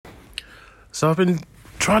So I've been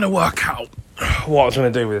trying to work out what I was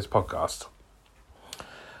going to do with this podcast.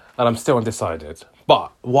 And I'm still undecided.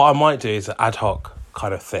 But what I might do is an ad hoc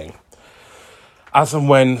kind of thing. As and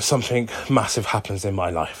when something massive happens in my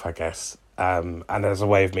life, I guess. And there's a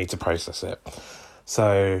way of me to process it.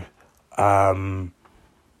 So, we'll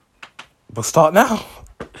start now.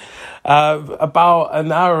 About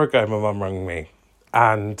an hour ago, my mum rang me.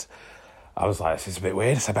 And I was like, this is a bit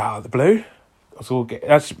weird. It's about out of the blue.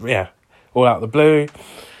 All out of the blue.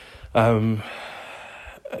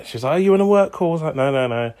 She was like, are you on a work call? I was like,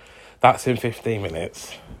 no. That's in 15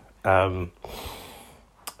 minutes. And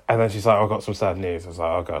then she's like, I've got some sad news. I was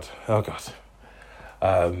like, oh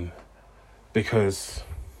God. Because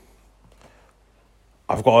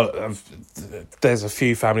there's a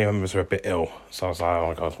few family members who are a bit ill. So I was like, oh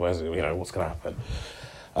my God, what's going to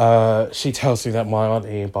happen? She tells me that my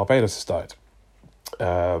auntie in Barbados has died.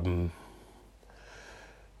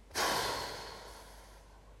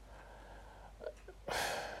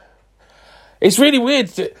 It's really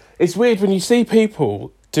weird. It's weird when you see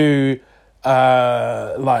people do, not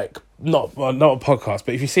a podcast,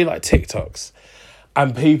 but if you see like TikToks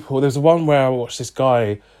and people, there's one where I watched this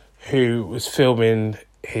guy who was filming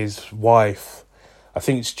his wife, I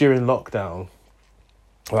think it's during lockdown,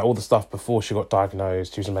 like all the stuff before she got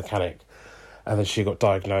diagnosed. She was a mechanic and then she got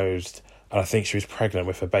diagnosed and I think she was pregnant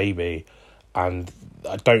with a baby and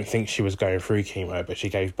I don't think she was going through chemo, but she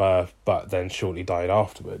gave birth, but then shortly died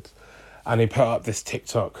afterwards. And he put up this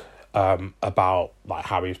TikTok about like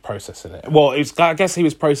how he was processing it. Well, I guess he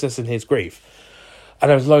was processing his grief. And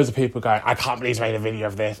there was loads of people going, I can't believe he's made a video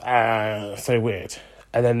of this. So weird.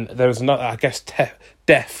 And then there was another, I guess,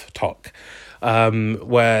 Death Talk, where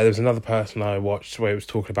there was another person I watched where he was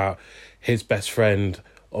talking about his best friend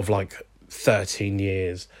of like 13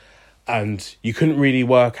 years. And you couldn't really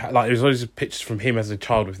work out, like there was always pictures from him as a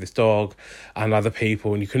child with this dog and other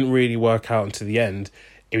people. And you couldn't really work out until the end.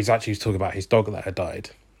 He was talking about his dog that had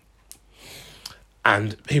died.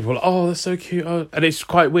 And people were like, oh, that's so cute. Oh. And it's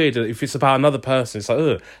quite weird. If it's about another person, it's like,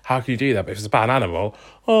 ugh, how can you do that? But if it's about an animal,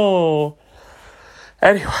 oh.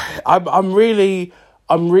 Anyway, I'm really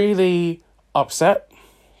upset.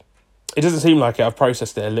 It doesn't seem like it. I've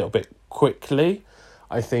processed it a little bit quickly.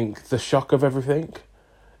 I think the shock of everything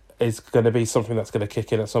is going to be something that's going to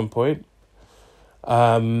kick in at some point.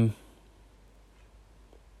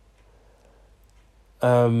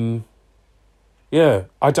 Yeah,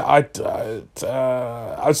 I'm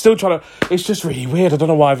still trying to, it's just really weird. I don't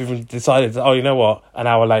know why I've even decided, you know what, an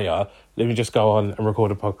hour later, let me just go on and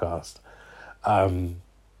record a podcast.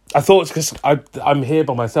 I thought it's because I'm here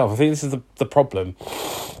by myself. I think this is the problem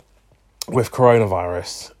with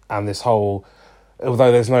coronavirus and this whole,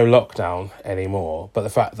 although there's no lockdown anymore, but the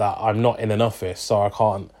fact that I'm not in an office, so I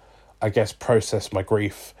can't, I guess, process my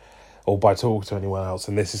grief or by talking to anyone else,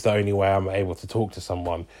 and this is the only way I'm able to talk to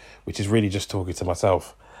someone, which is really just talking to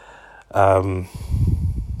myself.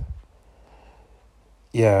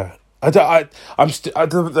 Yeah, this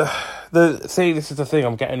is the thing.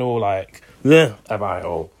 I'm getting all like about it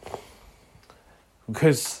all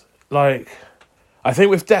because, like, I think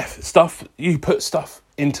with death stuff, you put stuff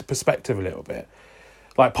into perspective a little bit.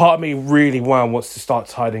 Like, part of me really wants to start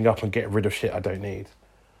tidying up and getting rid of shit I don't need.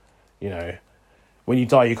 You know. When you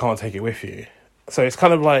die, you can't take it with you. So it's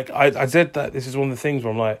kind of like, I said that this is one of the things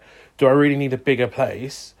where I'm like, do I really need a bigger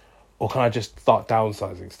place? Or can I just start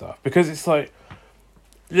downsizing stuff? Because it's like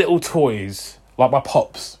little toys, like my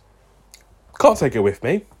Pops. Can't take it with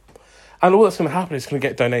me. And all that's going to happen is it's going to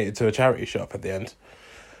get donated to a charity shop at the end.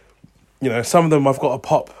 You know, some of them I've got a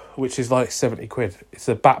Pop, which is like 70 quid. It's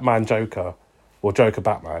a Batman Joker, or Joker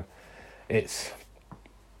Batman. It's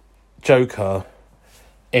Joker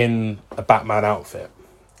in a Batman outfit,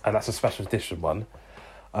 and that's a special edition one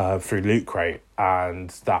through Loot Crate, and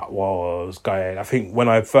that was going, I think when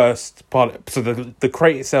I first so the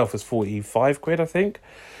crate itself was 45 quid, I think,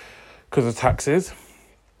 because of taxes,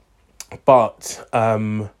 but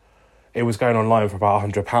it was going online for about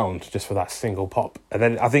 £100 just for that single Pop, and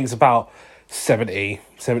then I think it's about 70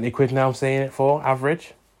 quid now I'm seeing it for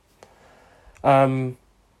average. But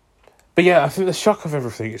yeah, I think the shock of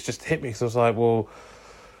everything, it's just hit me, because I was like, well,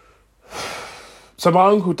 so my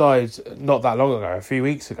uncle died not that long ago, a few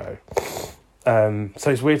weeks ago.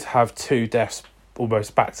 So it's weird to have two deaths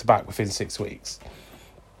almost back to back within 6 weeks.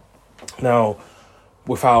 Now,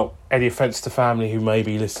 without any offence to family who may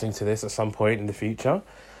be listening to this at some point in the future,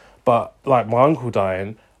 but like my uncle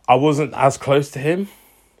dying, I wasn't as close to him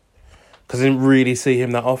because I didn't really see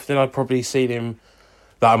him that often. I'd probably seen him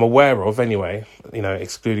that I'm aware of anyway, you know,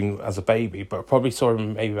 excluding as a baby, but I probably saw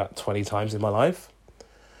him maybe about 20 times in my life.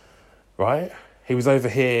 Right? He was over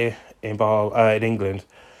here in England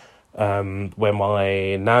when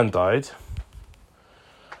my nan died.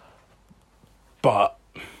 But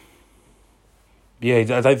yeah,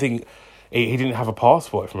 I don't think he didn't have a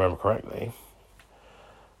passport, if I remember correctly.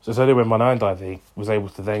 So it's only when my nan died that he was able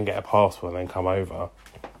to then get a passport and then come over.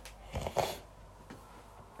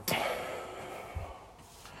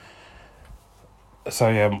 So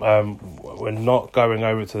yeah, we're not going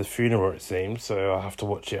over to the funeral, it seems, so I have to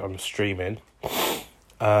watch it on streaming.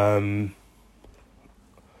 I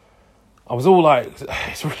was all like,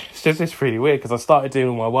 it's really weird because I started doing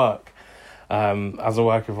all my work as I'm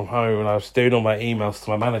working from home, and I was doing all my emails to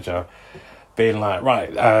my manager, being like,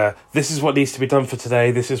 right, this is what needs to be done for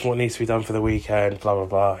today, this is what needs to be done for the weekend, blah, blah,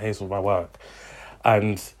 blah, here's all my work.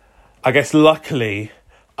 And I guess luckily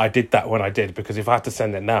I did that when I did, because if I had to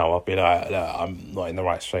send it now, I'd be like, I'm not in the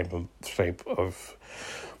right shape of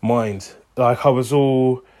mind. Like, I was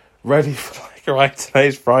all ready for, like, right,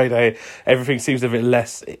 today's Friday, everything seems a bit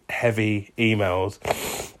less heavy emails.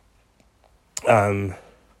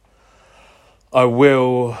 I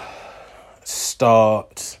will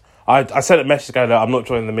start... I sent a message going, I'm not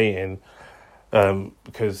joining the meeting,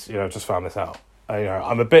 because, I just found this out.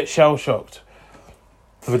 I'm a bit shell-shocked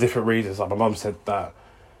for different reasons. Like, my mum said that...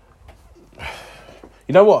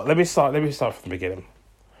 You know what? Let me start from the beginning.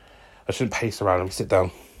 I shouldn't pace around. Let me sit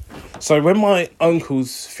down. So when my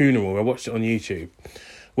uncle's funeral, I watched it on YouTube.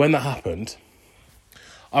 When that happened,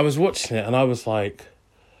 I was watching it and I was like,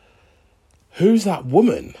 who's that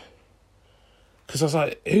woman? Because I was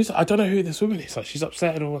like, I don't know who this woman is. Like, she's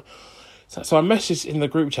upset and all. So I messaged in the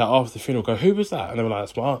group chat after the funeral, go, who was that? And they were like,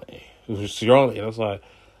 that's my auntie. It was your auntie. And I was like,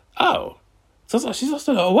 oh. So I was like, she's lost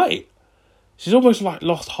a lot of weight. She's almost like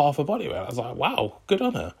lost half her body weight. I was like, wow, good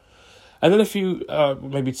on her. And then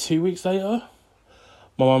maybe 2 weeks later,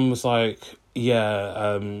 my mum was like,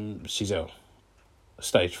 yeah, she's ill.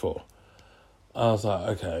 Stage 4. I was like,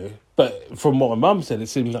 okay. But from what my mum said, it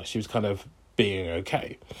seemed like she was kind of being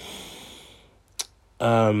okay.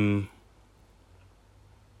 So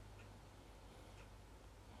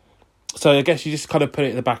I guess you just kind of put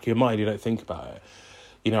it in the back of your mind. You don't think about it.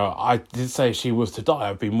 I did say if she was to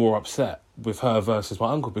die, I'd be more upset with her versus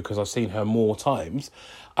my uncle, because I've seen her more times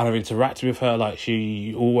and I've interacted with her. Like,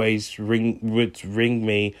 she always would ring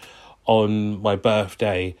me on my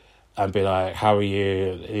birthday and be like, how are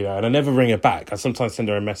you? And I never ring her back. I sometimes send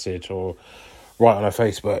her a message or write on her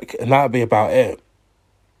Facebook, and that would be about it.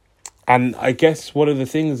 And I guess one of the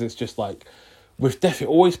things is just like, we've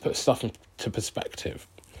definitely always put stuff into perspective,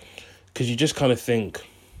 because you just kind of think,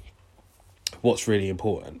 what's really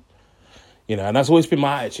important, and that's always been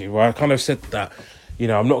my attitude, where I kind of said that,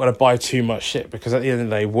 I'm not going to buy too much shit, because at the end of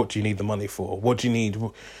the day, what do you need the money for? What do you need,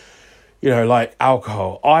 like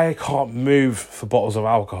alcohol? I can't move for bottles of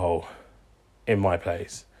alcohol in my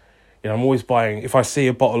place. I'm always buying, if I see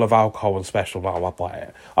a bottle of alcohol on special, I'll buy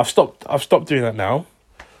it. I've stopped doing that now.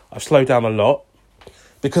 I've slowed down a lot,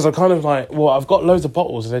 because I'm kind of like, well, I've got loads of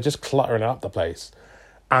bottles and they're just cluttering up the place.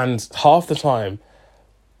 And half the time,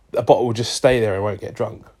 a bottle will just stay there and won't get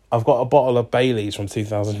drunk. I've got a bottle of Baileys from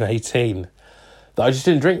 2018 that I just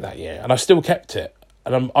didn't drink that year, and I still kept it.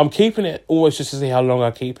 And I'm keeping it almost just to see how long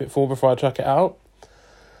I keep it for before I chuck it out.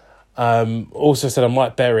 Also said I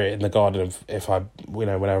might bury it in the garden if I,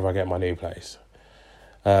 whenever I get my new place.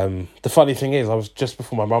 The funny thing is, I was just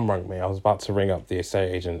before my mum rang me, I was about to ring up the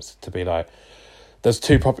estate agents to be like, there's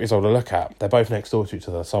 2 properties I want to look at. They're both next door to each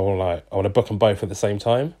other, so I want to book them both at the same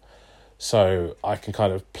time, so I can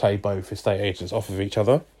kind of play both estate agents off of each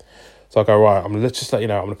other. So I go, right, let's just let you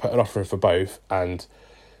know, I'm going to put an offer in for both, and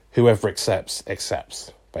whoever accepts,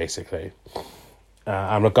 basically.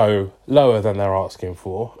 I'm going to go lower than they're asking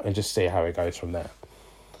for and just see how it goes from there.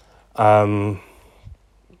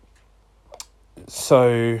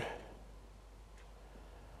 So,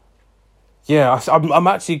 yeah, I'm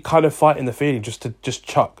actually kind of fighting the feeling just to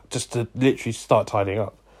literally start tidying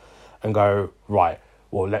up and go, right,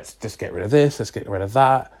 well, let's just get rid of this, let's get rid of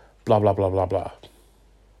that, blah, blah, blah, blah, blah.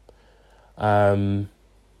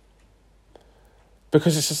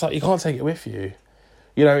 Because it's just like, you can't take it with you.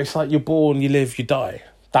 It's like you're born, you live, you die.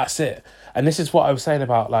 That's it. And this is what I was saying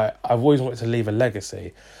about, like, I've always wanted to leave a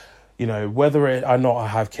legacy. Whether or not I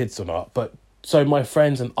have kids or not, but so my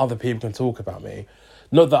friends and other people can talk about me.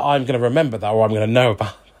 Not that I'm going to remember that or I'm going to know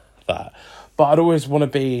about that, but I'd always want to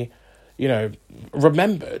be,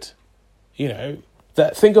 remembered.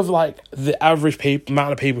 That think of like the average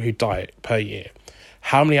amount of people who die per year.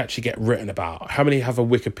 How many actually get written about? How many have a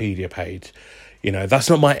Wikipedia page? That's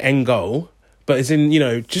not my end goal, but it's in,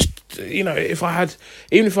 even if I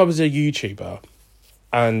was a YouTuber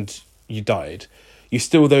and you died,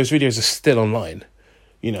 those videos are still online.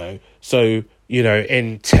 you know. So, you know,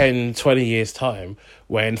 in 10, 20 years' time,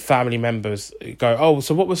 when family members go,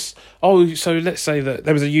 so let's say that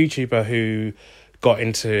there was a YouTuber who got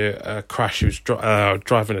into a crash. She was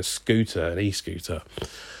driving a scooter, an e-scooter,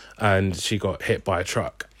 and she got hit by a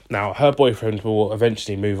truck. Now, her boyfriend will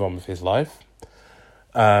eventually move on with his life.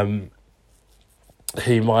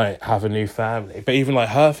 He might have a new family, but even like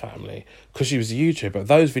her family, because she was a YouTuber,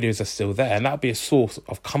 those videos are still there, and that'd be a source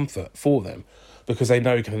of comfort for them because they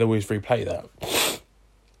know you can always replay that.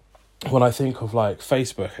 When I think of like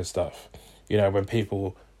Facebook and stuff, you know, when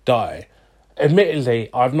people die, admittedly,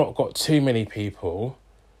 I've not got too many people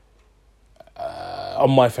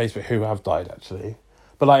on my Facebook who have died actually.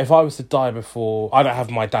 But like, if I was to die before, I don't have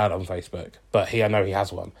my dad on Facebook, but I know he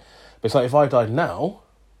has one. But it's like, if I died now,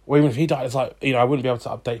 or even if he died, it's like, you know, I wouldn't be able to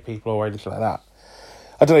update people or anything like that.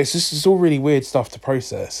 I don't know, it's all really weird stuff to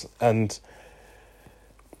process. And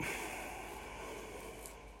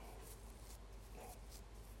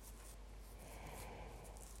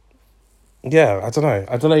yeah, I don't know.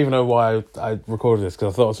 I don't even know why I recorded this,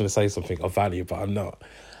 because I thought I was going to say something of value, but I'm not.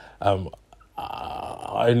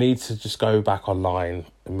 I need to just go back online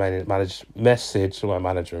and message my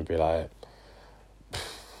manager and be like,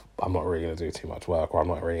 I'm not really going to do too much work, or I'm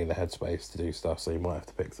not really in the headspace to do stuff, so you might have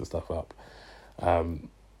to pick some stuff up.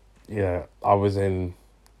 Yeah, I was in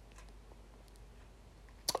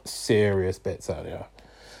serious bits earlier.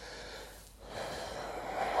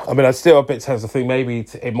 I mean, I'm still a bit tense. I think maybe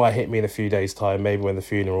it might hit me in a few days' time, maybe when the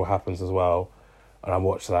funeral happens as well, and I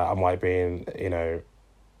watch that, I might be in, you know,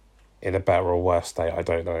 in a better or worse state, I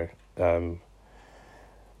don't know.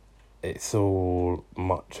 It's all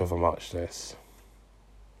much of a muchness.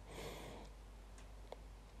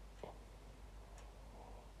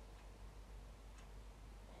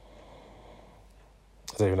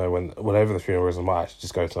 I don't even know whenever the funeral is, I might actually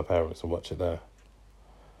just go to my parents and watch it there.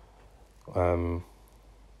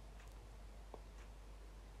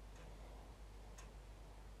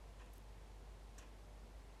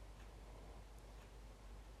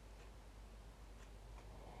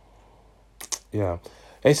 Yeah,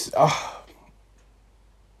 it's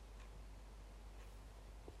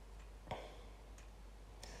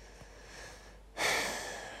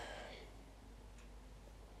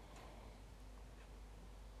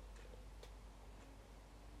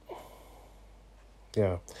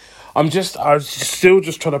yeah. I'm still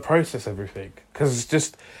just trying to process everything, because it's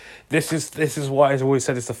just this is why I've always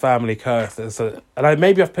said it's a family curse.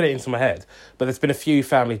 Maybe I've put it into my head, but there's been a few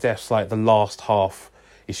family deaths like the last half.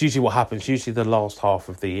 It's usually what happens. Usually the last half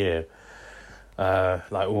of the year,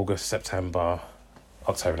 like August, September,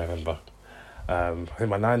 October, November. I think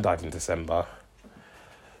my nan died in December,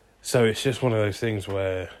 so it's just one of those things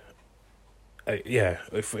where,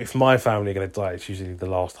 if my family are going to die, it's usually the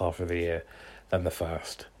last half of the year than the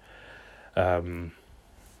first. I'm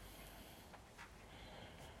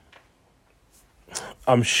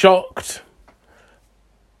shocked,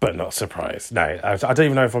 but not surprised. No, I don't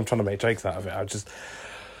even know if I'm trying to make jokes out of it.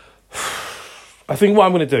 I think what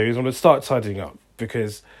I'm going to do is I'm going to start tidying up,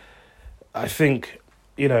 because I think,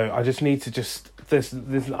 you know, I just need to this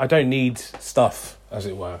I don't need stuff, as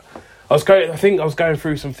it were. I think I was going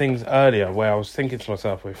through some things earlier where I was thinking to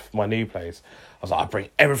myself with my new place, I was like, I bring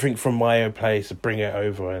everything from my own place and bring it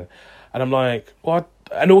over, and I'm like, what?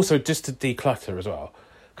 And also just to declutter as well,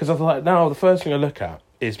 because I was like, now the first thing I look at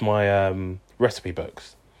is my recipe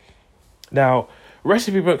books. Now,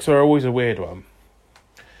 recipe books are always a weird one,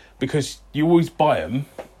 because you always buy them,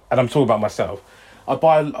 and I'm talking about myself. I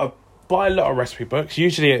buy a lot of recipe books.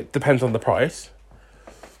 Usually it depends on the price.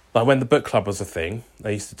 Like when the book club was a thing,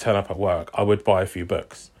 they used to turn up at work, I would buy a few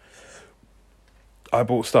books. I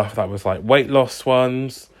bought stuff that was like weight loss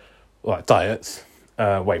ones, like diets,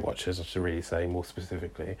 Weight Watchers, I should really say more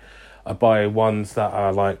specifically. I buy ones that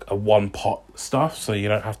are like a one pot stuff, so you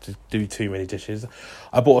don't have to do too many dishes.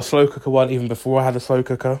 I bought a slow cooker one even before I had a slow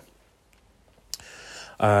cooker.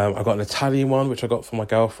 I got an Italian one, which I got for my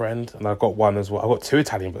girlfriend, and I got one as well. I got two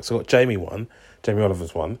Italian books. I got Jamie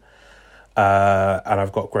Oliver's one, and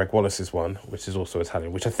I've got Greg Wallace's one, which is also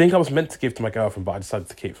Italian, which I think I was meant to give to my girlfriend, but I decided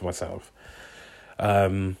to keep for myself.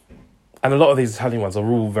 And a lot of these Italian ones are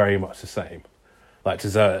all very much the same, like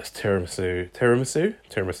desserts, tiramisu.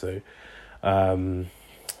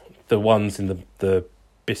 The ones in the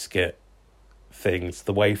biscuit things,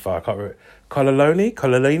 the wafer, I can't remember, Cololini.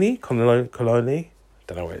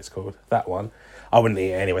 Don't know what it's called. That one, I wouldn't eat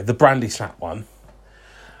it anyway. The brandy snap one,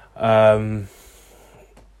 and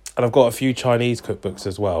I've got a few Chinese cookbooks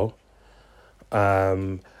as well.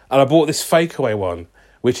 And I bought this Fakeaway one,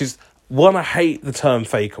 which is one, I hate the term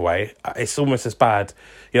fake away. It's almost as bad,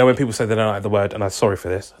 when people say they don't like the word, and I'm sorry for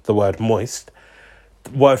this, the word moist.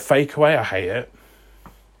 The word fake away, I hate it.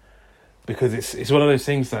 Because it's one of those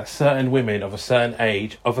things that certain women of a certain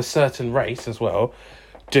age, of a certain race as well,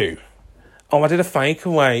 do. Oh, I did a fake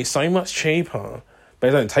away, so much cheaper. But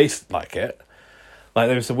it don't taste like it. Like,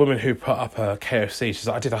 there was a woman who put up a KFC. She's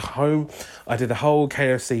like, I did a whole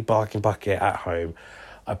KFC bargain bucket at home.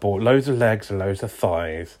 I bought loads of legs and loads of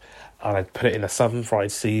thighs. And I put it in a southern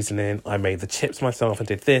fried seasoning. I made the chips myself and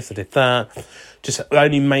did this, I did that. Just the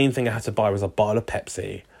only main thing I had to buy was a bottle of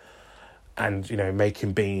Pepsi. And,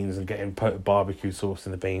 making beans and getting barbecue sauce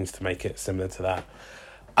in the beans to make it similar to that.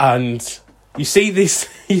 And you see these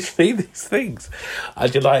things.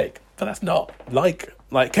 And you're like, but that's not like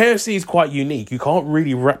KFC is quite unique. You can't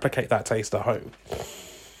really replicate that taste at home.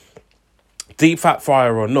 Deep fat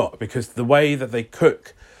fryer or not, because the way that they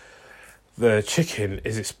cook the chicken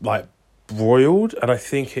is it's like broiled, and I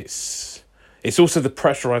think it's also the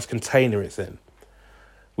pressurized container it's in,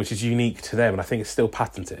 which is unique to them, and I think it's still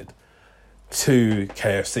patented to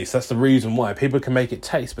KFC. So that's the reason why people can make it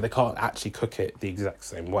taste, but they can't actually cook it the exact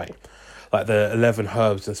same way. Like the 11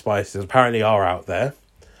 herbs and spices apparently are out there.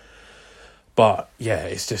 But yeah,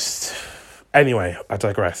 it's just... Anyway, I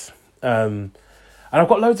digress. And I've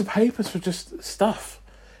got loads of papers for just stuff.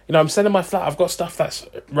 I'm selling my flat. I've got stuff that's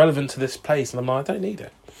relevant to this place. And I'm like, I don't need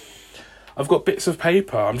it. I've got bits of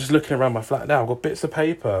paper. I'm just looking around my flat now. I've got bits of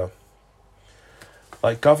paper.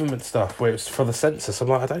 Like government stuff where it's for the census. I'm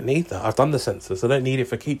like, I don't need that. I've done the census. I don't need it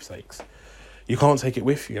for keepsakes. You can't take it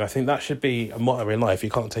with you. And I think that should be a motto in life. You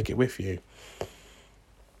can't take it with you.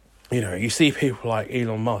 You see people like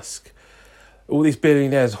Elon Musk, all these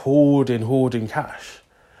billionaires hoarding cash.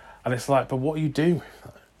 And it's like, but what are you doing with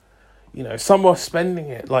that? Some are spending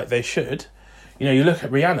it like they should. You look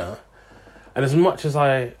at Rihanna, and as much as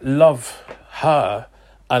I love her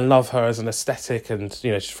and love her as an aesthetic, and,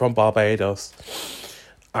 she's from Barbados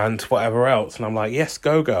and whatever else, and I'm like, yes,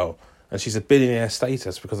 go girl. And she's a billionaire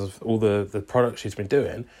status because of all the products she's been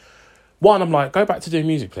doing. One, I'm like, go back to doing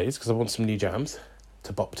music, please, because I want some new jams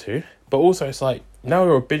to bop to. But also, it's like, now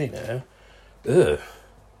you're a billionaire,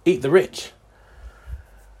 eat the rich.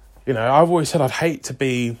 I've always said I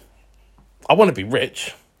want to be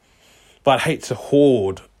rich, but I'd hate to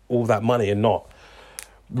hoard all that money and not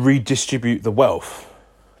redistribute the wealth,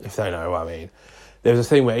 if they know what I mean. There was a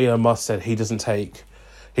thing where Elon Musk said he doesn't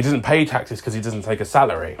pay taxes because he doesn't take a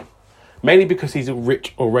salary. Mainly because he's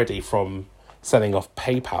rich already from selling off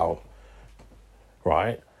PayPal,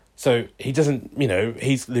 right? So he doesn't,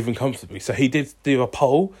 he's living comfortably. So he did do a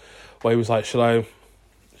poll where he was like, should I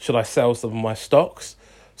sell some of my stocks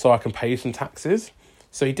so I can pay some taxes?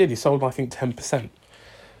 So he did. He sold, I think, 10%.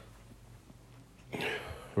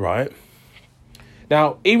 Right?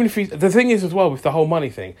 Now, even if the thing is as well with the whole money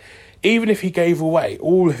thing, even if he gave away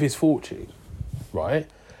all of his fortune, right,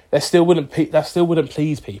 that still wouldn't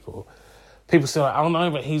please people. People still like, I don't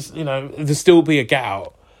know, but he's, there'd still be a get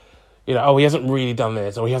out. Oh, he hasn't really done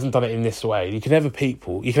this, or he hasn't done it in this way. You can never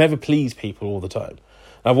please people all the time. And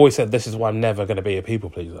I've always said this is why I'm never going to be a people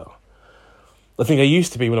pleaser. I think I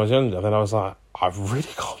used to be when I was younger, then I was like, I really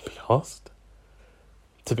can't be asked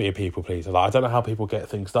to be a people pleaser. Like, I don't know how people get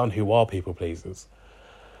things done who are people pleasers.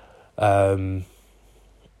 Already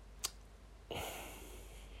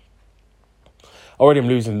I'm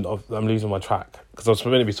losing my track because I was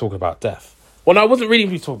going to be talking about death. Well, no, I wasn't really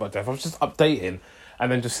going to be talking about death. I was just updating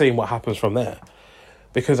and then just seeing what happens from there.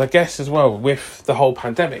 Because I guess as well, with the whole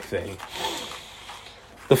pandemic thing,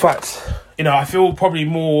 the fact, I feel probably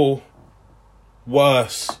more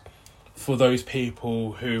worse for those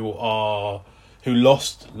people who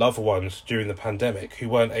lost loved ones during the pandemic, who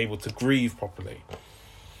weren't able to grieve properly.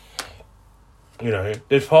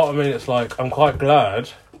 There's part of me that's like, I'm quite glad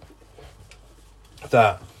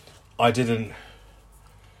that I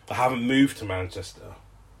haven't moved to Manchester.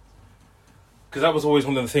 Because that was always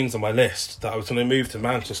one of the things on my list, that I was going to move to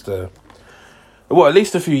Manchester. Well, at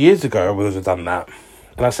least a few years ago I would have done that.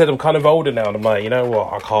 And I said I'm kind of older now, and I'm like, you know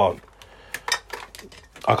what, I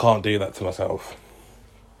can't do that to myself.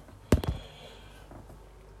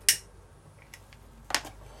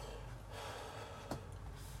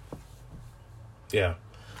 Yeah.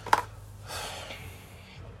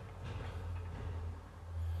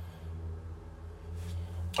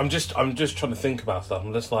 I'm just trying to think about stuff.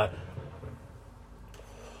 I'm just like,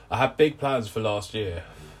 I had big plans for last year,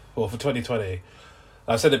 or for 2020.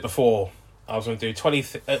 I said it before. I was going to do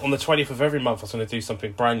on the 20th of every month. I was going to do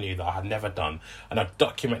something brand new that I had never done, and I'd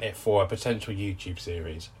document it for a potential YouTube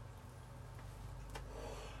series.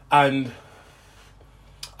 And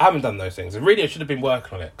I haven't done those things. And really, I should have been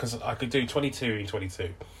working on it, because I could do 22 in 22.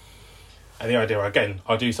 And the idea, again,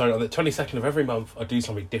 I do something on the 22nd of every month, I do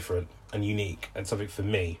something different and unique and something for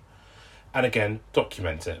me. And again,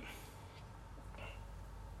 document it.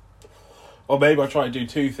 Or maybe I try to do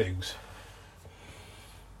 2 things.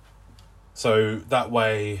 So that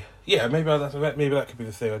way, yeah, maybe that could be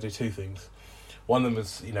the thing. I do 2 things. One of them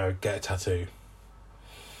is, get a tattoo.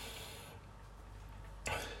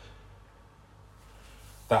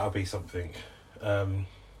 That'll be something. But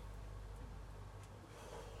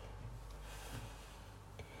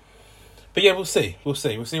yeah, we'll see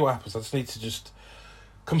what happens. I just need to just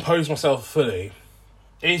compose myself fully.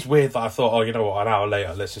 It is weird that I thought, oh, you know what, an hour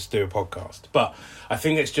later, let's just do a podcast. But I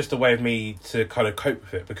think it's just a way of me to kind of cope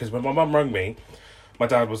with it, because when my mum rang me, my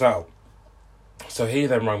dad was out. So he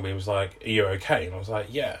then rang me and was like, are you okay? And I was like,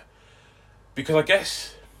 yeah. Because I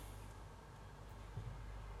guess,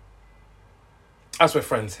 as we're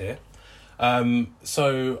friends here,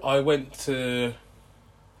 so I went to,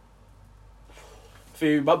 a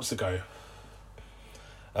few months ago,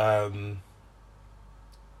 my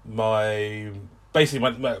mum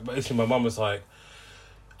was like,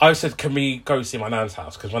 I said, can we go see my nan's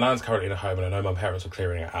house? Because my nan's currently in a home and I know my parents are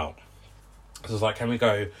clearing it out. So I was like, can we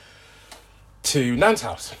go to nan's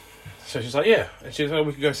house? So she's like, yeah. And she was like,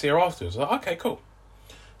 we could go see her afterwards. I was like, okay, cool.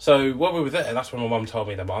 So when we were there, that's when my mum told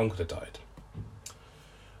me that my uncle had died.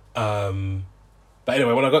 But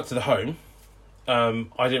anyway, when I got to the home,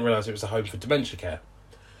 I didn't realise it was a home for dementia care.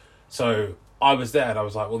 So I was there and I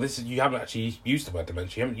was like, well, you haven't actually used the word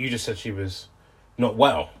dementia. You just said she was not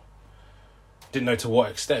well. Didn't know to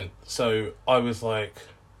what extent. So I was like,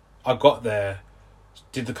 I got there,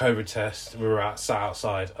 did the COVID test, we were sat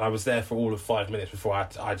outside, and I was there for all of 5 minutes before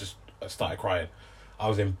I just started crying. I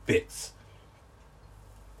was in bits.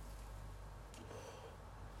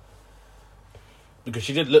 Because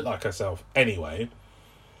she did look like herself anyway.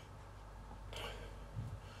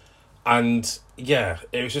 And yeah,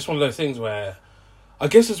 it was just one of those things where, I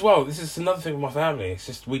guess as well, this is another thing with my family, it's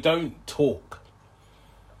just we don't talk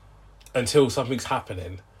until something's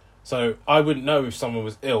happening. So I wouldn't know if someone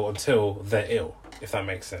was ill until they're ill, if that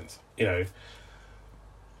makes sense, Because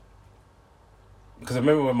I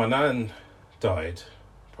remember when my nan died,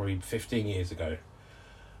 probably 15 years ago,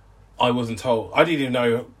 I wasn't told, I didn't even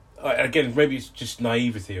know, again, maybe it's just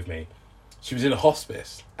naivety of me. She was in a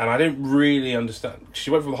hospice, and I didn't really understand. She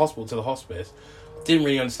went from the hospital to the hospice. Didn't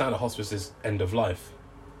really understand a hospice's end of life.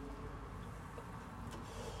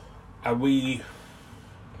 And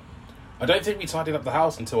I don't think we tidied up the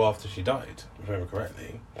house until after she died, if I remember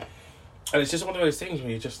correctly. And it's just one of those things where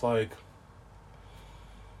you're just like,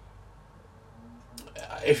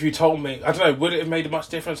 if you told me, I don't know, would it have made much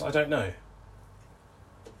difference? I don't know.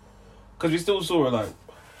 Because we still saw her, like,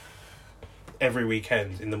 every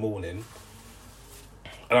weekend in the morning.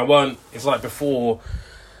 And it's like before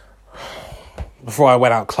I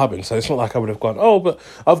went out clubbing, so it's not like I would have gone, oh, but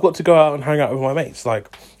I've got to go out and hang out with my mates. Like,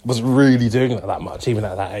 I wasn't really doing that much, even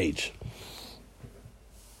at that age.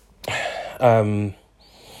 But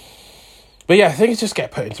yeah, I think it's just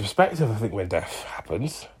get put into perspective, I think, when death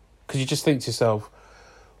happens. Because you just think to yourself,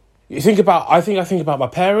 I think about my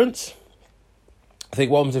parents. I think,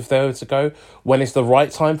 what happens if they were to go? When is the right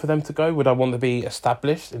time for them to go? Would I want to be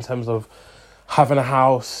established in terms of having a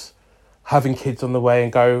house, having kids on the way,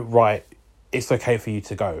 and go, right, it's okay for you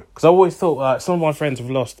to go? Because I always thought, some of my friends have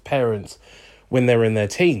lost parents when they were in their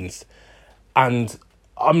teens. And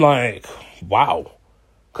I'm like, wow.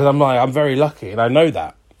 Because I'm very lucky, and I know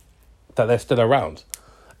that they're still around.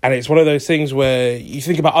 And it's one of those things where you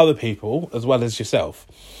think about other people as well as yourself.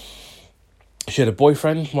 She had a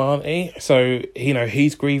boyfriend, my auntie, so,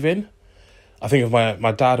 he's grieving. I think of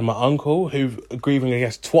my dad and my uncle, who are grieving, I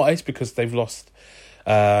guess, twice because they've lost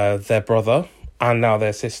their brother and now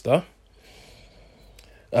their sister.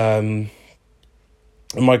 And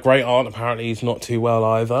my great aunt apparently is not too well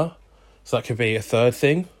either, so that could be a third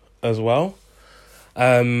thing as well.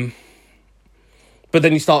 But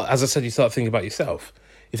then you start thinking about yourself.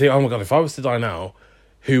 You think, oh my God, if I was to die now,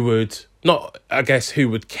 who would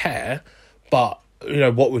care, but,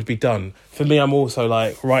 what would be done? For me, I'm also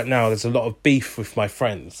like, right now, there's a lot of beef with my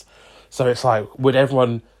friends. So it's like, would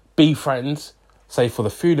everyone be friends, say, for the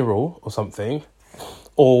funeral or something?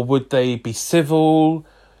 Or would they be civil?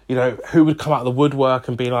 Who would come out of the woodwork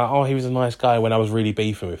and be like, oh, he was a nice guy when I was really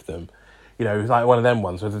beefing with them? Like one of them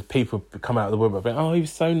ones where the people come out of the woodwork and be, oh, he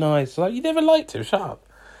was so nice. Like, you never liked him, shut up.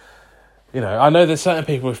 I know there's certain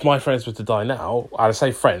people, if my friends were to die now, I'd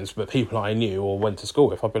say friends, but people I knew or went to school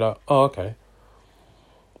with, I'd be like, oh, okay.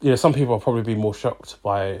 Some people will probably be more shocked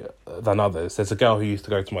than others. There's a girl who used to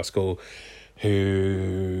go to my school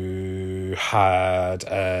who had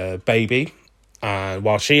a baby, and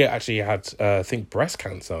while she actually had, I think, breast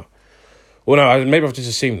cancer. Well, no, maybe I've just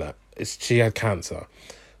assumed that. She had cancer.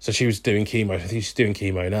 So she was doing chemo. I think she's doing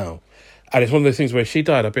chemo now. And it's one of those things where if she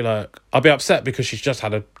died, I'd be upset because she's just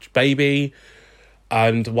had a baby.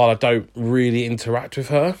 And while I don't really interact with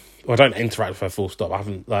her, well, I don't interact with her full stop. I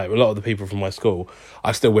haven't, like, a lot of the people from my school,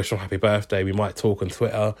 I still wish them happy birthday. We might talk on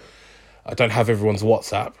Twitter. I don't have everyone's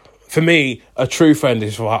WhatsApp. For me, a true friend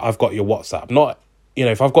is I've got your WhatsApp. Not,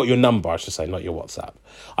 if I've got your number, I should say, not your WhatsApp.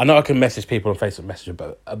 I know I can message people on Facebook Messenger,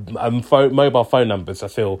 but mobile phone numbers, I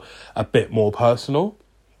feel a bit more personal.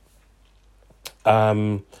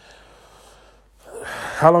 How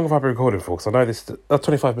long have I been recording for? Because I know this...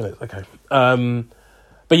 25 minutes, okay.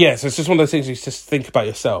 But yeah, so it's just one of those things you just think about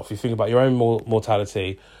yourself. You think about your own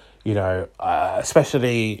mortality,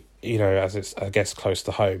 especially, as it's, I guess, close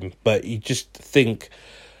to home. But you just think...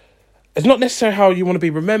 It's not necessarily how you want to be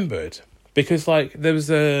remembered. Because, like, there was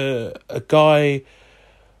a guy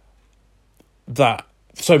that...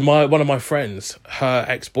 So one of my friends, her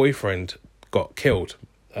ex-boyfriend got killed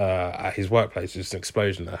at his workplace. It was an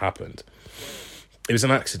explosion that happened. It was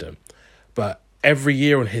an accident. But every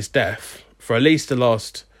year on his death, for at least the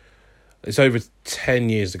last... It's over 10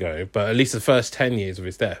 years ago, but at least the first 10 years of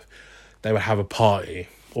his death, they would have a party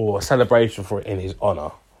or a celebration for it in his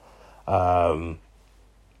honour. And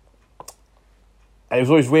it was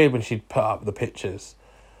always weird when she'd put up the pictures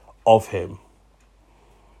of him.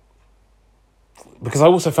 Because I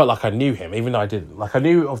also felt like I knew him, even though I didn't. Like, I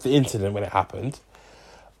knew of the incident when it happened.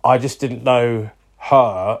 I just didn't know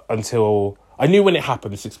her until... I knew when it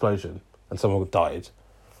happened, this explosion, and someone died.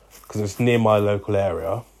 Because it was near my local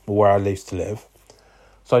area, or where I used to live.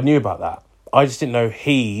 So I knew about that. I just didn't know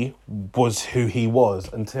he was who he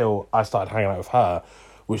was until I started hanging out with her,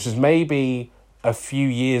 which was maybe a few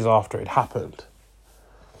years after it happened.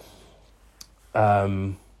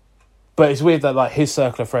 But it's weird that, like, his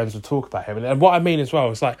circle of friends would talk about him. And what I mean as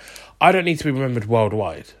well is, like, I don't need to be remembered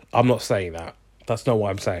worldwide. I'm not saying that. That's not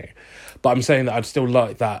what I'm saying. But I'm saying that I'd still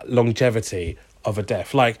like that longevity of a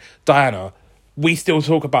death. Like, Diana, we still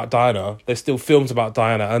talk about Diana. There's still films about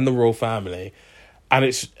Diana and the royal family. And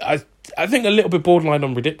it's, I think, a little bit borderline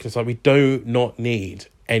on ridiculous. Like, we do not need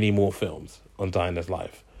any more films on Diana's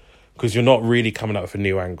life. Because you're not really coming up with a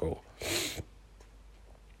new angle.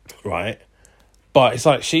 Right? But it's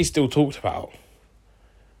like, she's still talked about.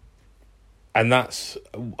 And that's,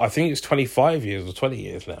 I think it's 25 years or 20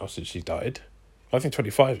 years now since she died. I think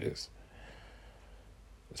 25 years.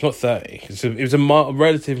 It's not 30. It was a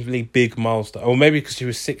relatively big milestone. Or maybe because she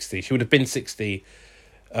was 60. She would have been 60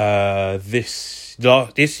 this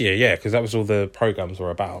year, yeah, because that was all the programmes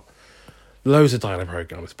were about. Loads of Diana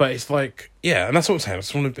programmes. But it's like, yeah, and that's what I'm saying. I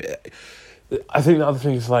just want to be, I think the other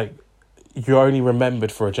thing is, like, you're only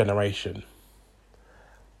remembered for a generation.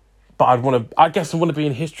 But I want to be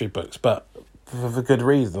in history books, but for good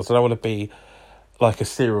reasons. I don't want to be like a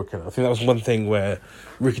serial killer. I think that was one thing where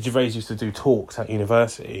Ricky Gervais used to do talks at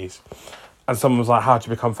universities, and someone was like, how do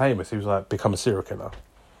you become famous? He was like, become a serial killer.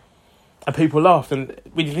 And people laughed, and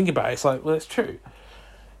when you think about it, it's like, well, it's true.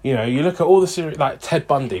 You know, you look at all the like Ted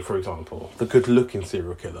Bundy, for example, the good-looking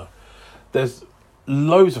serial killer. There's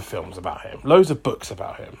loads of films about him, loads of books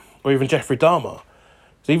about him, or even Jeffrey Dahmer.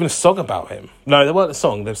 There's even a song about him. No, there weren't a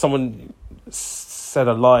song. There's someone said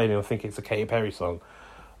a line, and I think it's a Katy Perry song.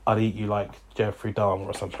 I'd eat you like Jeffrey Dahmer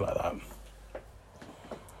or something like that.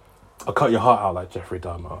 I'll cut your heart out like Jeffrey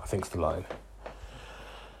Dahmer, I think's the line.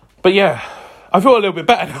 But yeah, I feel a little bit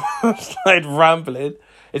better now. I'm like rambling.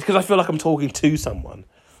 It's because I feel like I'm talking to someone.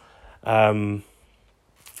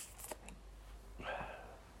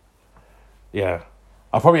 Yeah.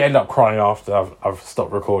 I'll probably end up crying after I've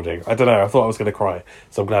stopped recording. I don't know. I thought I was going to cry.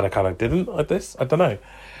 So I'm glad I kind of didn't like this. I don't know.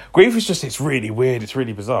 Grief is just, it's really weird. It's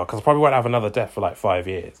really bizarre. Because I probably won't have another death for like 5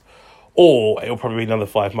 years. Or it'll probably be another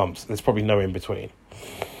 5 months. There's probably no in between.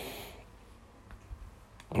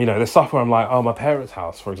 You know, there's stuff where I'm like, oh, my parents'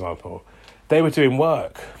 house, for example. They were doing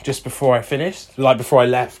work just before I finished. Like before I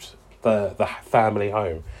left the family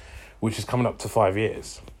home. Which is coming up to 5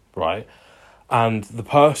 years. Right? And the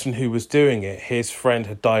person who was doing it, his friend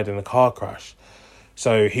had died in a car crash.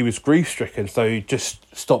 So he was grief-stricken, so he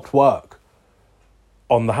just stopped work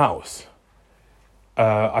on the house.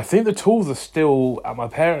 I think the tools are still at my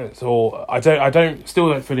parents', or I still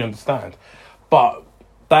don't fully understand. But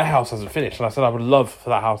that house hasn't finished, and I said I would love for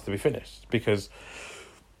that house to be finished, because,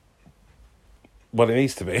 well, it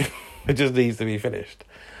needs to be. It just needs to be finished.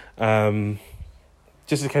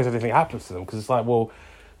 Just in case anything happens to them, because it's like, well,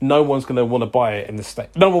 no one's going to want to buy it in the state.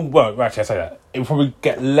 No one won't. Actually, I say that. It would probably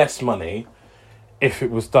get less money if it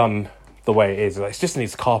was done the way it is. It just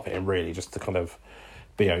needs carpeting, really, just to kind of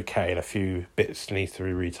be okay, and a few bits need to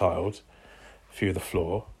be retiled, a few of the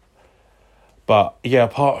floor. But yeah,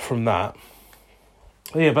 apart from that,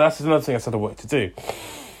 yeah, but that's another thing I said I wanted to do.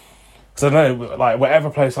 Because I know, like, whatever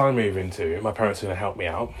place I move into, my parents are going to help me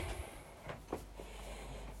out.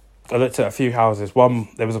 I looked at a few houses.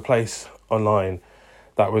 There was a place online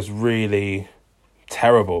that was really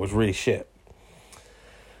terrible. It was really shit.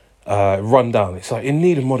 Run down. It's like, in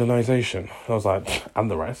need of modernisation. I was like,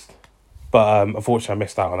 and the rest. But unfortunately, I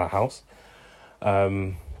missed out on that house.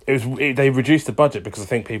 They reduced the budget because I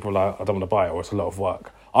think people were like, I don't want to buy it, or it's a lot of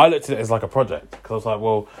work. I looked at it as like a project, because I was like,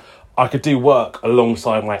 well, I could do work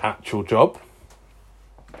alongside my actual job.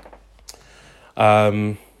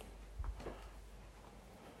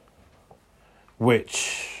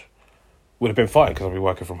 Which would have been fine because I'll be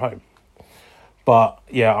working from home. But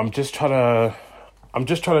yeah, I'm just trying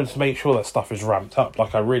to make sure that stuff is ramped up.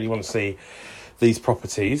 Like, I really want to see these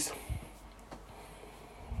properties.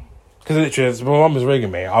 Because literally, as my mum was ringing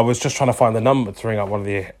me, I was just trying to find the number to ring up one of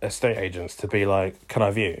the estate agents to be like, can I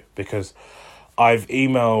view? Because I've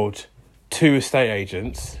emailed 2 estate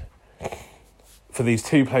agents for these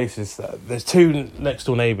 2 places. There's 2 next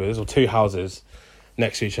door neighbours, or 2 houses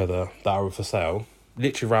next to each other that are for sale.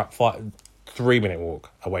 Literally around 3-minute walk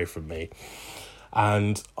away from me.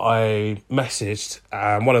 And I messaged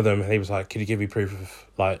one of them, and he was like, "Could you give me proof of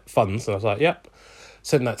like funds?" And I was like, "Yep."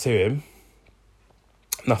 Sent that to him.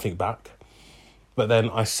 Nothing back. But then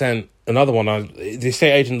I sent another one. The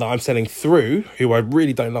estate agent that I'm selling through, who I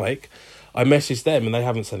really don't like, I messaged them and they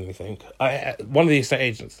haven't said anything. One of the estate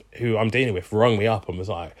agents who I'm dealing with rung me up and was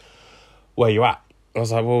like, "Where you at?" I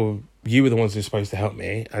was like, "Well, you were the ones who were supposed to help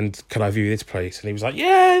me, and can I view this place?" And he was like,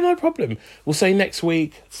 "Yeah, no problem. We'll say next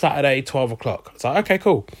week, Saturday, 12 o'clock. I was like, "Okay,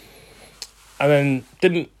 cool." And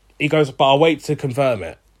then he goes, "But I'll wait to confirm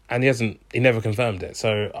it." And he never confirmed it.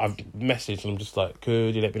 So I've messaged and I'm just like,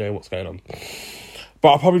 "Could you let me know what's going on?" But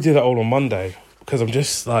I'll probably do that all on Monday, because I'm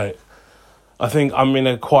just like, I think I'm in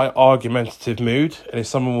a quite argumentative mood. And if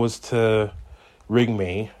someone was to ring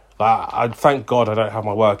me, like, I'd thank God I don't have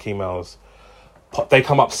my work emails. They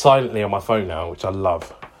come up silently on my phone now, which I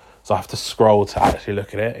love. So I have to scroll to actually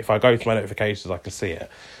look at it. If I go to my notifications, I can see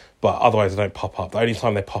it. But otherwise, they don't pop up. The only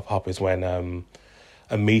time they pop up is when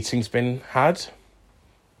a meeting's been had.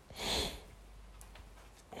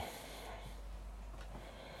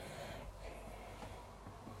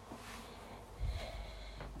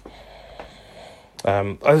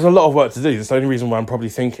 There's a lot of work to do. That's the only reason why I'm probably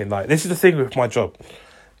thinking, like, this is the thing with my job.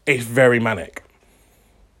 It's very manic.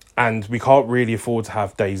 And we can't really afford to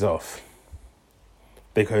have days off,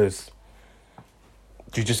 because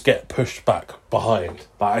you just get pushed back behind.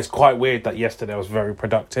 Like, it's quite weird that yesterday I was very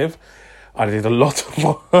productive. I did a lot of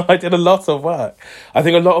work. I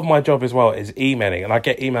think a lot of my job as well is emailing, and I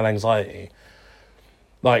get email anxiety.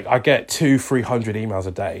 Like, I get 200-300 emails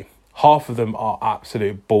a day. Half of them are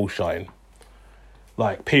absolute bullshit.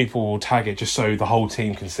 Like, people will tag it just so the whole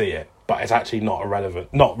team can see it, but it's actually not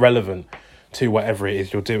relevant to whatever it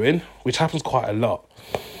is you're doing, which happens quite a lot.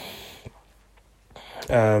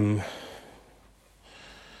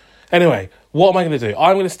 Anyway, what am I going to do?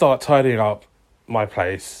 I'm going to start tidying up my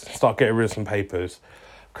place, start getting rid of some papers,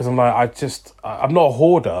 because I'm like, I'm not a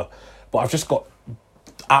hoarder, but I've just got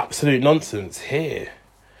absolute nonsense here.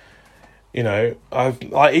 You know, I've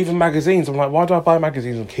like, even magazines. I'm like, why do I buy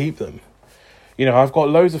magazines and keep them? You know, I've got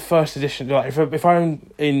loads of first edition. Like, if I'm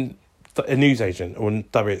in a newsagent or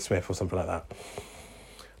W.H. Smith or something like that,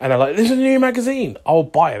 and they're like, "This is a new magazine," I'll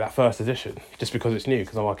buy that first edition just because it's new,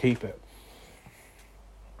 because I want to keep it.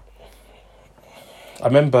 I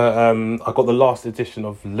remember I got the last edition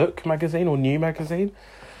of Look magazine, or New magazine.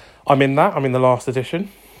 I'm in the last edition.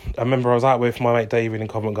 I remember I was out with my mate David in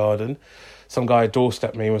Covent Garden. Some guy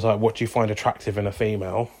doorstepped me and was like, "What do you find attractive in a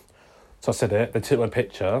female?" So I said it. They took my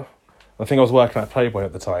picture. I think I was working at Playboy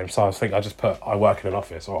at the time, so I just put, "I work in an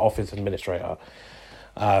office," or "office administrator."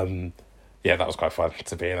 Yeah, that was quite fun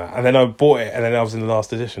to be in that. And then I bought it, and then I was in the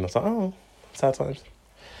last edition. I was like, "Oh, sad times."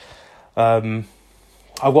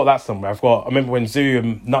 I've got that somewhere. I remember when Zoo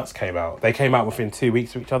and Nuts came out. They came out within 2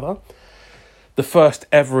 weeks of each other. The first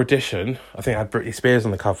ever edition, I think, had Britney Spears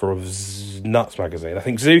on the cover of Nuts magazine. I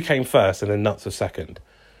think Zoo came first and then Nuts was second.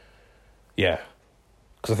 Yeah.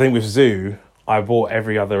 Because I think with Zoo, I bought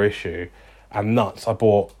every other issue. And Nuts, I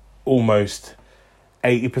bought almost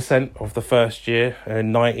 80% of the first year,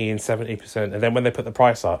 and 90 and 70%. And then when they put the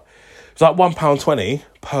price up, it was like £1.20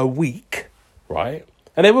 per week, right?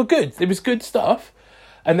 And they were good. It was good stuff.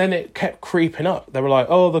 And then it kept creeping up. They were like,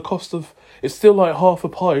 "Oh, the cost of..." It's still like half a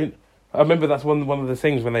pint. I remember that's one of the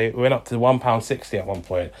things when they went up to £1.60 at one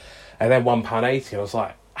point. and then £1.80. I was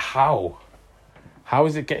like, how? How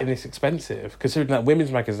is it getting this expensive? Considering that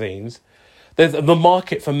women's magazines, the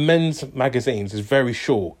market for men's magazines is very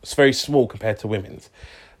short. It's very small compared to women's.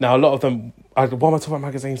 Now, a lot of them, what am I talking about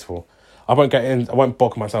magazines for? I won't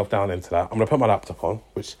bog myself down into that. I'm going to put my laptop on,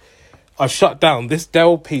 which I've shut down. This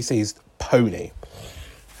Dell PC's pony.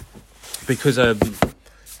 Because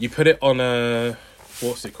you put it on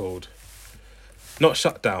what's it called? Not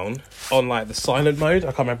shut down, on like the silent mode. I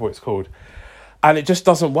can't remember what it's called. And it just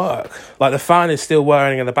doesn't work. Like the fan is still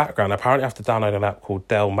whirring in the background. I apparently have to download an app called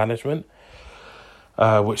Dell Management,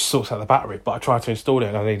 which sorts out the battery. But I tried to install it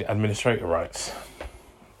and I need administrator rights.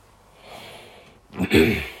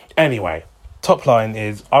 Anyway, top line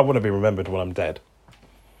is I want to be remembered when I'm dead.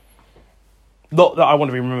 Not that I want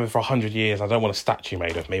to be remembered for 100 years. I don't want a statue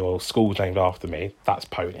made of me or schools named after me. That's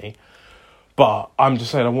pony. But I'm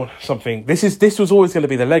just saying I want something. This was always going to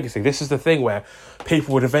be the legacy. This is the thing where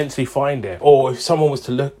people would eventually find it. Or if someone was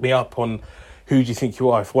to look me up on who do you think you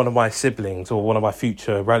are, if one of my siblings or one of my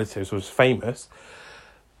future relatives was famous,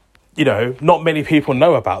 not many people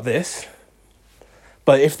know about this.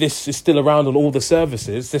 But if this is still around on all the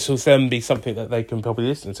services, this will then be something that they can probably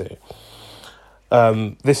listen to.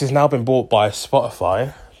 This has now been bought by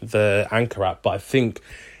Spotify, the Anchor app, but I think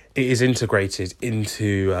it is integrated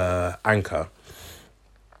into into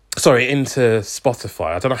Spotify.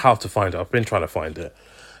 I don't know how to find it. I've been trying to find it.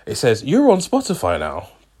 It says, you're on Spotify now.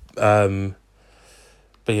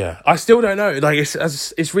 But yeah, I still don't know. Like,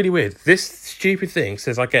 it's really weird. This stupid thing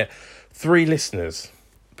says I get 3 listeners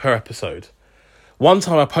per episode. One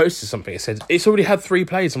time I posted something, it said, it's already had 3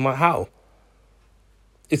 plays. I'm like, how?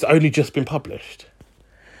 It's only just been published.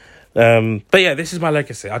 But yeah, this is my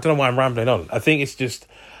legacy. I don't know why I'm rambling on. I think it's just,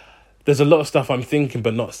 there's a lot of stuff I'm thinking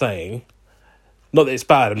but not saying. Not that it's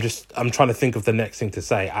bad, I'm trying to think of the next thing to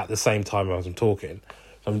say at the same time as I'm talking.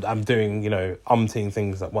 I'm doing, umpteen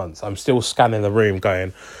things at once. I'm still scanning the room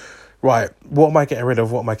going, right, what am I getting rid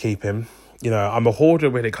of? What am I keeping? I'm a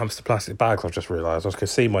hoarder when it comes to plastic bags, I've just realised. I can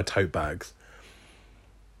see my tote bags,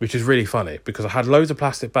 which is really funny because I had loads of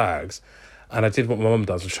plastic bags and I did what my mum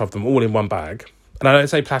does and shoved them all in one bag. And I don't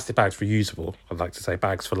say plastic bags reusable. I'd like to say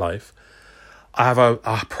bags for life. I have a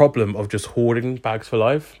problem of just hoarding bags for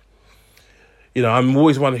life. I'm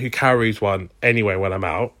always one who carries one anyway when I'm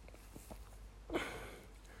out.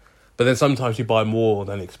 But then sometimes you buy more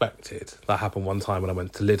than expected. That happened one time when I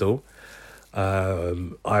went to Lidl.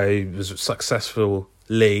 I was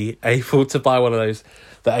successfully able to buy one of those.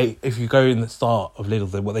 If you go in the start of Lidl,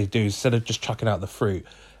 then what they do is instead of just chucking out the fruit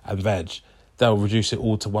and veg, they'll reduce it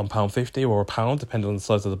all to £1.50 or £1, depending on the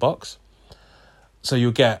size of the box. So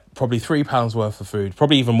you'll get probably £3 worth of food,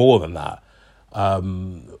 probably even more than that,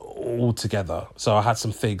 all together. So I had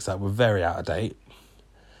some figs that were very out of date.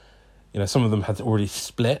 Some of them had already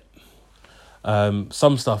split.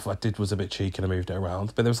 Some stuff I did was a bit cheeky and I moved it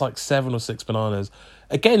around. But there was like 7 or 6 bananas.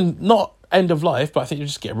 Again, not end of life, but I think you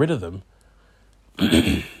just get rid of them.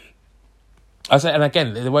 And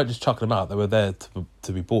again, they weren't just chucking them out. They were there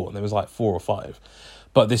to be bought. And there was like 4 or 5.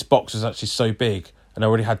 But this box was actually so big and I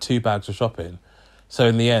already had 2 bags of shopping. So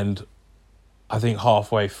in the end, I think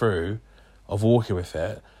halfway through of walking with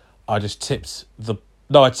it, I just tipped the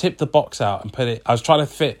box out and put it. I was trying to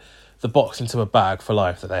fit the box into a bag for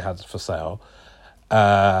life that they had for sale,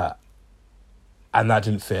 and that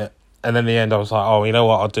didn't fit. And then in the end, I was like, "Oh, you know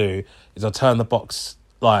what I'll do is I'll turn the box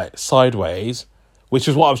like sideways," which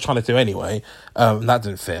is what I was trying to do anyway. And that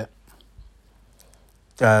didn't fit.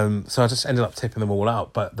 So I just ended up tipping them all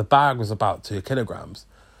out. But the bag was about 2 kilograms.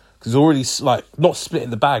 Because already, like, not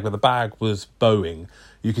splitting the bag, but the bag was bowing.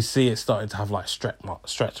 You could see it starting to have, like, stretch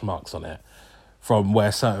marks on it from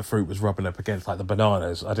where certain fruit was rubbing up against, like, the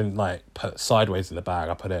bananas. I didn't, like, put it sideways in the bag.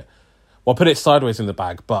 I put it sideways in the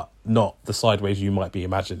bag, but not the sideways you might be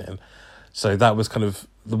imagining. So that was kind of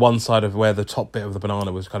the one side of where the top bit of the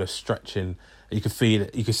banana was kind of stretching. You could feel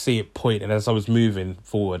it. You could see it point. And as I was moving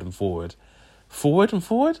forward, as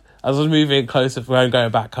I was moving closer,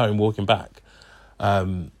 going back home, walking back,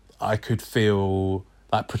 I could feel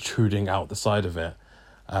like protruding out the side of it.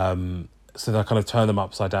 So I kind of turned them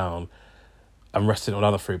upside down and rested on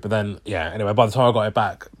other fruit. But then, anyway, by the time I got it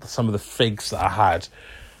back, some of the figs that I had,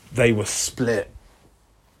 they were split.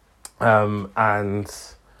 And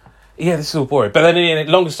yeah, this is all boring. But then,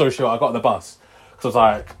 long story short, I got on the bus. Because I was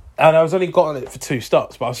like, and I was only got on it for 2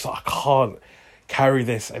 stops, but I was like, I can't carry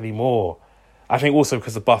this anymore. I think also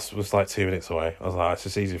because the bus was like 2 minutes away. I was like, it's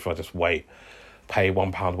just easier if I just wait. Pay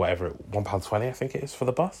 £1, whatever, £1.20 I think it is for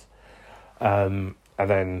the bus, and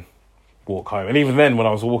then walk home. And even then, when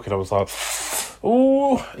I was walking, I was like,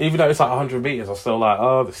 "Ooh!" Even though it's like 100 meters, I was still like,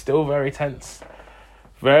 "Oh, it's still very tense,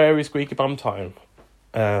 Very squeaky bum time.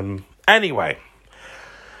 Anyway.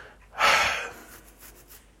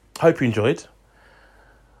 Hope you enjoyed.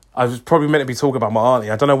 I was probably meant to be talking about my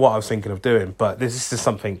auntie. I don't know what I was thinking of doing, but this is just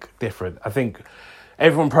something different. I think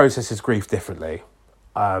everyone processes grief differently.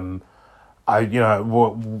 My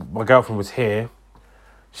girlfriend was here.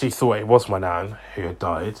 She thought it was my nan who had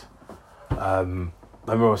died. I remember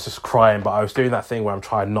I was just crying, but I was doing that thing where I'm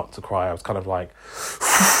trying not to cry. I was kind of like...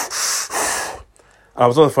 I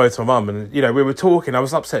was on the phone to my mum and, we were talking. I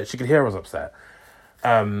was upset. She could hear I was upset.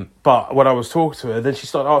 But when I was talking to her, then she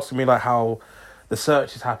started asking me, like, how the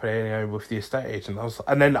search is happening, with the estate agent.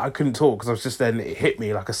 And then I couldn't talk because it hit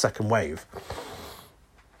me like a second wave.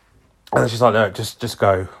 And then she's like, no, just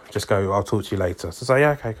go. I'll talk to you later. So I was like,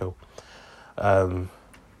 yeah, okay, cool.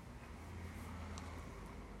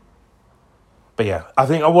 But yeah, I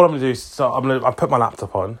think what I'm going to do is, I put my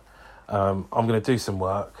laptop on. I'm going to do some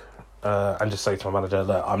work and just say to my manager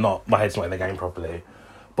that my head's not in the game properly,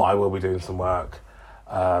 but I will be doing some work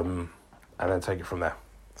and then take it from there.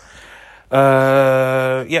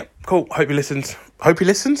 Yeah, cool. Hope you listened. You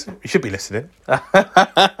should be listening. But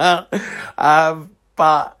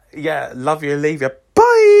yeah, love you and leave you.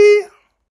 Bye.